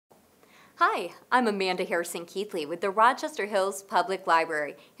Hi, I'm Amanda Harrison-Keithley with the Rochester Hills Public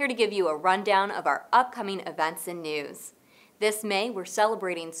Library, here to give you a rundown of our upcoming events and news. This May, we're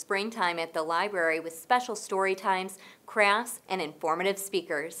celebrating springtime at the library with special story times, crafts, and informative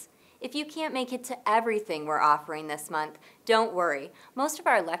speakers. If you can't make it to everything we're offering this month, don't worry. Most of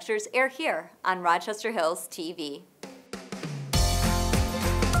our lectures air here on Rochester Hills TV.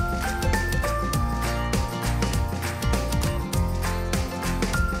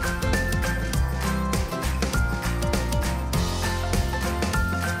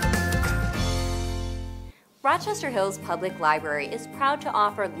 Rochester Hills Public Library is proud to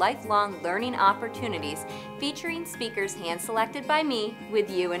offer lifelong learning opportunities featuring speakers hand-selected by me with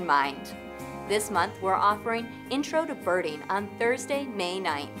you in mind. This month we're offering Intro to Birding on Thursday, May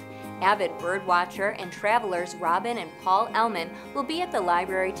 9th. Avid birdwatcher and travelers Robin and Paul Ellman will be at the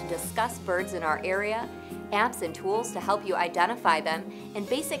library to discuss birds in our area, apps and tools to help you identify them, and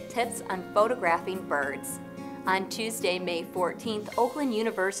basic tips on photographing birds. On Tuesday, May 14th, Oakland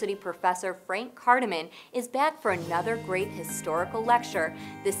University professor Frank Cardeman is back for another great historical lecture,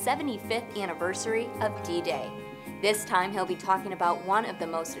 the 75th anniversary of D-Day. This time he'll be talking about one of the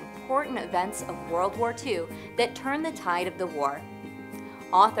most important events of World War II that turned the tide of the war.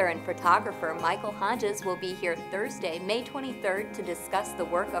 Author and photographer Michael Hodges will be here Thursday, May 23rd to discuss the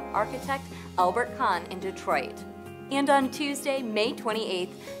work of architect Albert Kahn in Detroit. And on Tuesday, May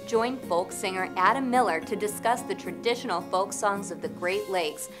 28th, join folk singer Adam Miller to discuss the traditional folk songs of the Great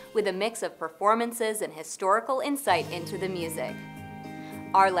Lakes with a mix of performances and historical insight into the music.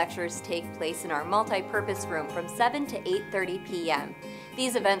 Our lectures take place in our multi-purpose room from 7 to 8:30 p.m.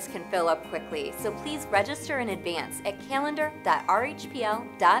 These events can fill up quickly, so please register in advance at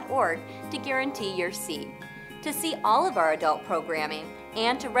calendar.rhpl.org to guarantee your seat. To see all of our adult programming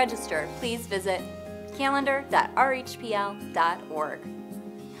and to register, please visit calendar.rhpl.org.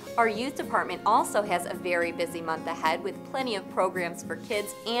 Our youth department also has a very busy month ahead with plenty of programs for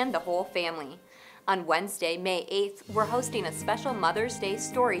kids and the whole family. On Wednesday, May 8th, we're hosting a special Mother's Day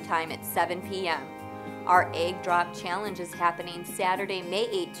story time at 7 p.m. Our Egg Drop Challenge is happening Saturday, May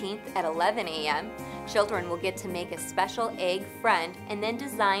 18th at 11 a.m. Children will get to make a special egg friend and then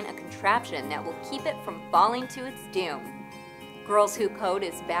design a contraption that will keep it from falling to its doom. Girls Who Code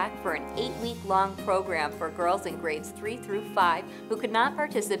is back for an 8-week-long program for girls in grades 3 through 5 who could not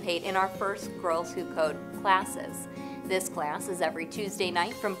participate in our first Girls Who Code classes. This class is every Tuesday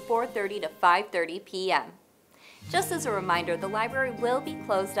night from 4:30 to 5:30 p.m. Just as a reminder, the library will be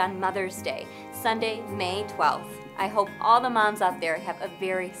closed on Mother's Day, Sunday, May 12th. I hope all the moms out there have a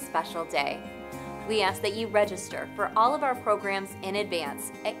very special day. We ask that you register for all of our programs in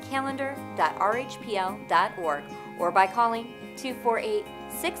advance at calendar.rhpl.org or by calling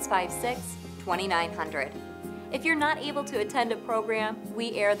 248-656-2900. If you're not able to attend a program,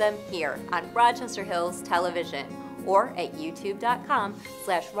 we air them here on Rochester Hills Television or at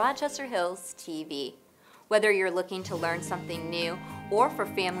youtube.com/Rochester Hills TV. Whether you're looking to learn something new or for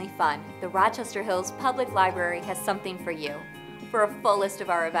family fun, the Rochester Hills Public Library has something for you. For a full list of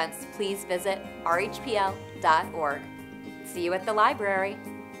our events, please visit rhpl.org. See you at the library.